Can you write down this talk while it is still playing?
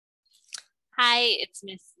Hi, it's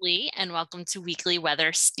Miss Lee, and welcome to Weekly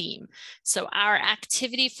Weather STEAM. So our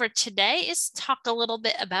activity for today is to talk a little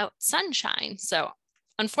bit about sunshine. So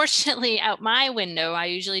unfortunately, out my window, I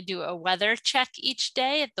usually do a weather check each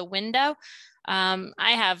day at the window.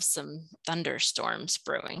 I have some thunderstorms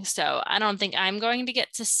brewing, so I don't think I'm going to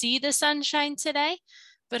get to see the sunshine today,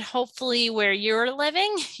 but hopefully where you're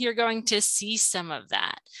living, you're going to see some of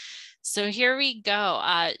that. So here we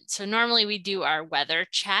go. So normally we do our weather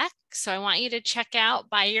check. So I want you to check out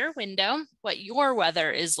by your window what your weather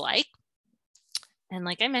is like. And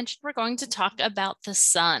like I mentioned, we're going to talk about the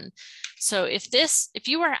sun. So if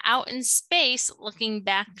you are out in space looking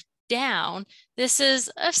back down, this is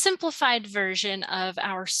a simplified version of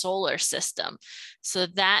our solar system. So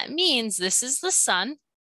that means this is the sun,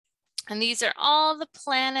 and these are all the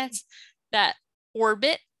planets that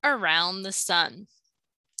orbit around the sun.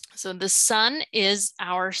 So the sun is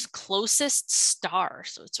our closest star.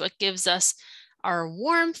 So it's what gives us our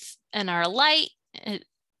warmth and our light.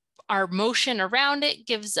 Our motion around it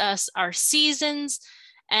gives us our seasons.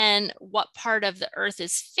 And what part of the earth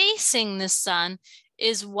is facing the sun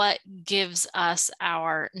is what gives us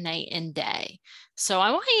our night and day. So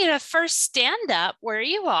I want you to first stand up where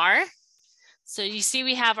you are. So you see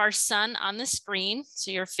we have our sun on the screen.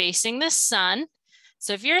 So you're facing the sun.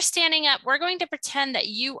 So if you're standing up, we're going to pretend that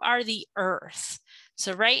you are the earth.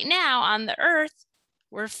 So right now on the earth,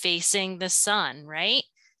 we're facing the sun, right?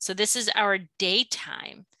 So this is our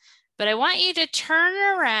daytime. But I want you to turn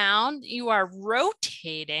around. You are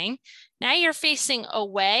rotating. Now you're facing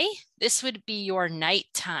away. This would be your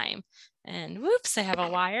nighttime. And whoops, I have a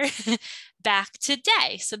wire. Back to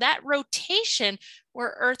day. So that rotation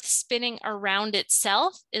where Earth spinning around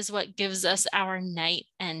itself is what gives us our night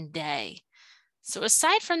and day. So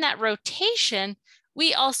aside from that rotation,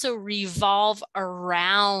 we also revolve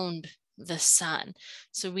around the sun.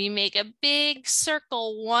 So we make a big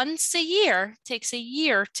circle once a year. It takes a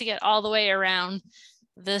year to get all the way around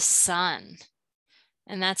the sun.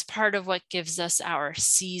 And that's part of what gives us our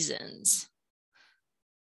seasons.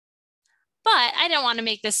 But I don't want to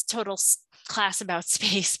make this total class about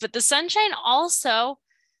space, but the sunshine also,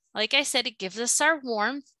 like I said, it gives us our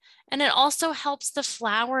warmth, and it also helps the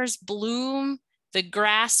flowers bloom, the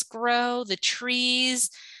grass grow, the trees,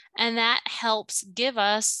 and that helps give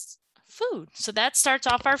us food. So that starts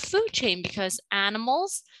off our food chain because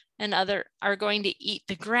animals and other are going to eat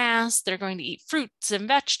the grass, they're going to eat fruits and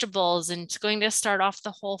vegetables, and it's going to start off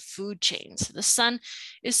the whole food chain. So the sun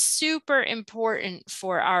is super important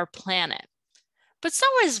for our planet. But so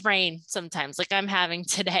is rain sometimes, like I'm having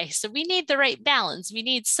today. So we need the right balance. We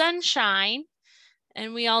need sunshine,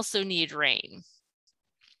 and we also need rain.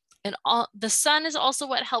 And the sun is also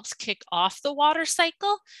what helps kick off the water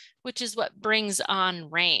cycle, which is what brings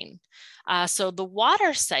on rain. So the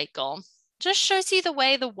water cycle just shows you the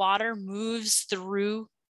way the water moves through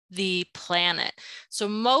the planet. So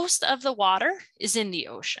most of the water is in the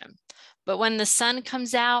ocean. But when the sun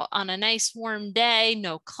comes out on a nice warm day,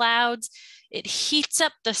 no clouds, it heats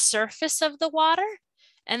up the surface of the water,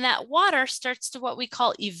 and that water starts to what we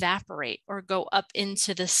call evaporate or go up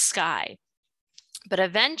into the sky. But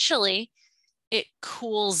eventually it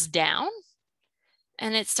cools down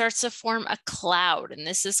and it starts to form a cloud, and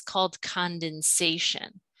this is called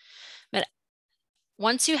condensation. But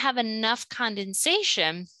once you have enough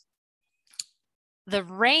condensation, the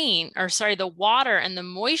water and the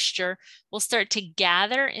moisture will start to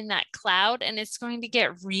gather in that cloud, and it's going to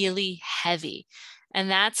get really heavy. And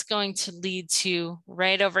that's going to lead to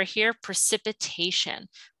right over here, precipitation,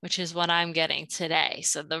 which is what I'm getting today.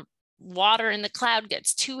 So the water in the cloud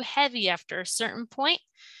gets too heavy after a certain point,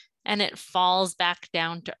 and it falls back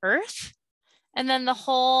down to earth. And then the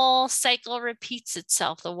whole cycle repeats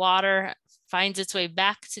itself. The water finds its way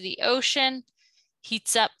back to the ocean,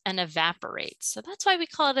 heats up, and evaporates. So that's why we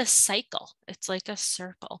call it a cycle. It's like a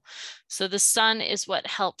circle. So the sun is what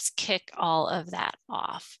helps kick all of that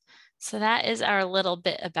off. So that is our little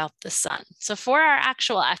bit about the sun. So for our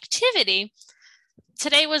actual activity,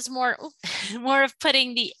 today was more of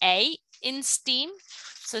putting the A in STEAM.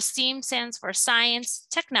 So STEAM stands for science,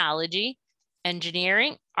 technology,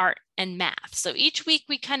 engineering, art, and math. So each week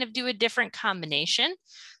we kind of do a different combination.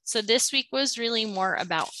 So this week was really more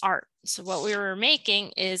about art. So what we were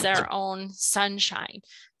making is our own sunshine.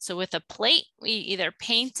 So with a plate, we either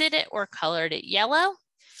painted it or colored it yellow.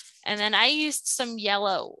 And then I used some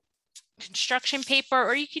yellow construction paper,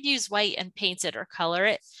 or you could use white and paint it or color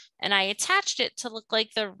it. And I attached it to look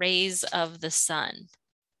like the rays of the sun.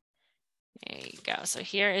 There you go. So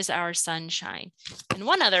here is our sunshine. And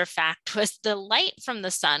one other fact was the light from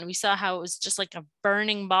the sun. We saw how it was just like a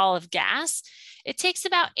burning ball of gas. It takes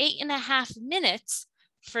about 8.5 minutes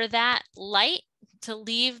for that light to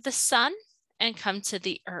leave the sun and come to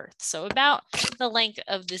the earth. So about the length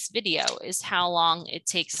of this video is how long it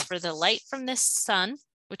takes for the light from this sun,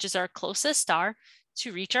 which is our closest star,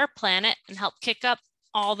 to reach our planet and help kick up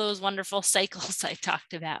all those wonderful cycles I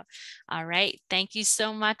talked about. All right. Thank you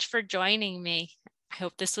so much for joining me. I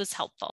hope this was helpful.